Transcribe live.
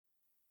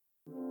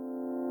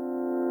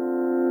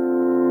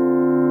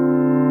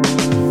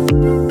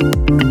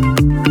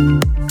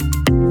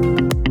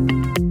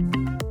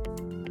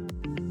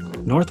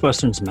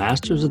Northwestern's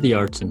Masters of the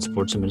Arts in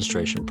Sports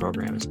Administration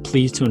program is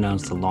pleased to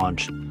announce the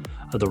launch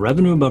of the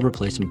Revenue Above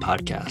Replacement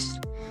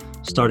podcast,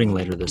 starting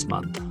later this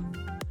month.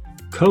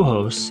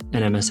 Co-hosts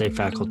and MSA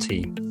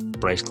faculty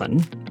Bryce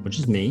Clinton, which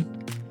is me,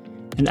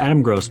 and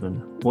Adam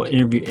Grossman will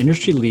interview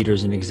industry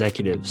leaders and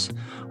executives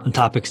on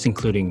topics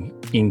including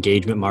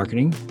engagement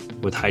marketing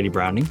with Heidi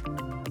Browning,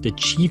 the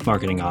Chief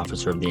Marketing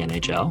Officer of the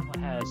NHL.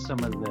 Some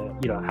of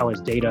the, how has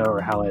data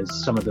or how has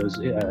some of those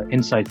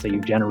insights that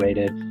you've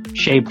generated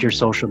shaped your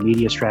social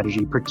media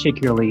strategy,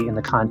 particularly in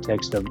the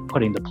context of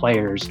putting the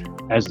players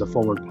as the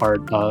forward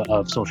part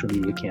of social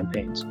media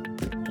campaigns?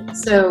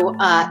 So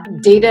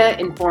data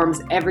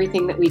informs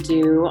everything that we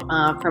do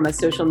from a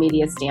social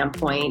media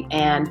standpoint.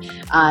 And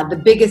the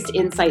biggest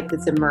insight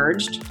that's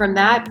emerged from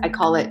that, I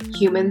call it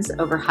humans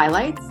over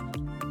highlights.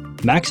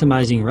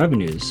 Maximizing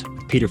revenues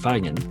with Peter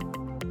Feigin,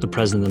 the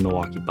president of the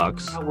Milwaukee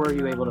Bucks. How were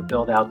you able to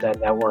build out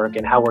that network,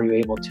 and how were you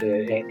able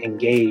to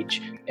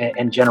engage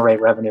and generate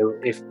revenue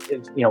if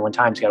when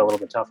times got a little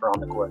bit tougher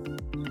on the court?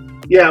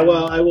 Yeah,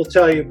 well, I will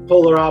tell you,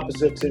 polar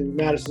opposites in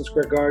Madison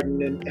Square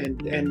Garden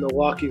and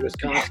Milwaukee,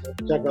 Wisconsin.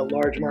 Talk about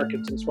large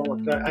markets and small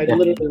markets. I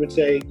literally would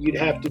say you'd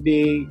have to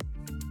be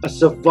a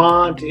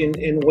savant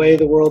in a way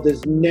the world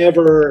has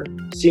never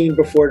seen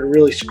before to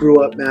really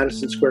screw up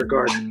Madison Square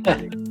Garden.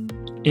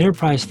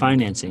 Enterprise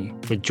financing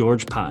with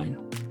George Pine,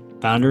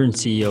 founder and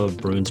CEO of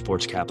Bruin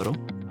Sports Capital.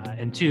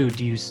 And two,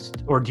 do you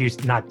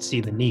not see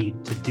the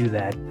need to do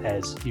that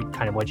as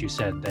kind of what you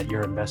said, that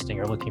you're investing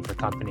or looking for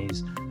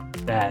companies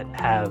that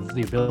have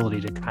the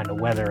ability to kind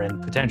of weather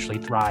and potentially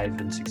thrive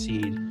and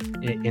succeed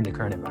in the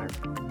current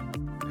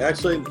environment?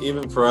 Actually,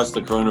 even for us,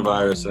 the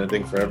coronavirus, and I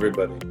think for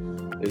everybody,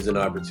 is an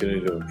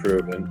opportunity to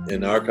improve. And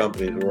in our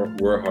company,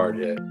 we're hard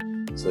hit.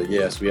 So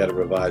yes, we had to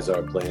revise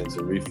our plans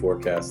and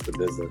reforecast the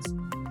business.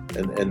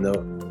 And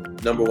the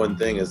number one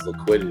thing is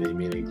liquidity,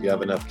 meaning do you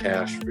have enough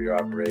cash for your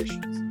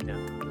operations? Yeah.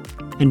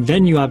 And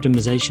venue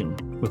optimization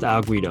with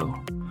Al Guido,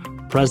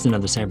 president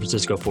of the San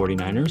Francisco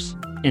 49ers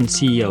and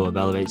CEO of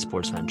Elevate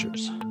Sports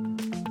Ventures.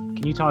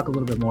 Can you talk a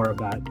little bit more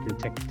about the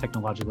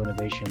technological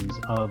innovations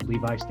of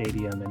Levi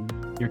Stadium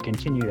and your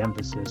continued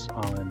emphasis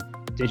on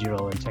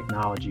digital and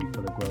technology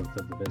for the growth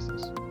of the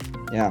business?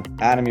 Yeah,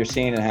 Adam, you're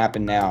seeing it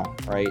happen now,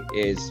 right?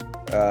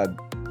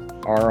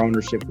 Our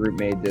ownership group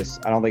made this.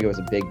 I don't think it was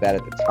a big bet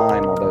at the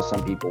time, although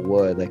some people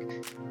would.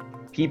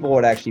 People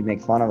would actually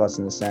make fun of us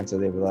in the sense that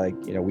they were like,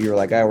 we were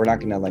like, oh, we're not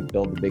going to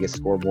build the biggest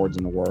scoreboards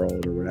in the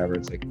world or whatever.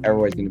 It's like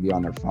everybody's going to be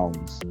on their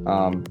phones.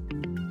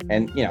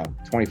 And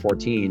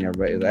 2014,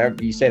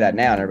 you say that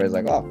now and everybody's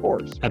like, oh, of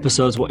course.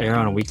 Episodes will air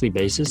on a weekly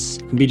basis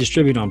and be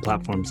distributed on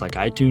platforms like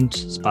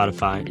iTunes,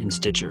 Spotify, and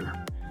Stitcher.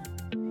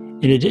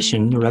 In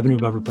addition, the Revenue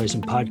Above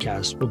Replacement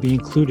podcast will be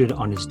included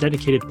on its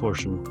dedicated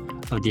portion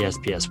of the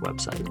SPS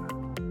website.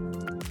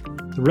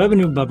 The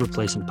Revenue Above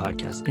Replacement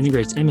podcast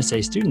integrates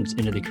MSA students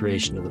into the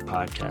creation of the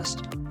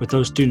podcast, with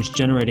those students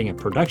generating a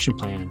production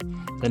plan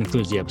that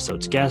includes the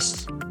episode's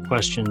guests,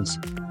 questions,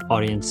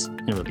 audience,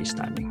 and release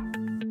timing.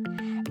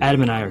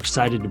 Adam and I are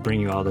excited to bring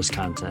you all this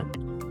content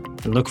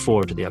and look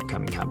forward to the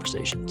upcoming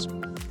conversations.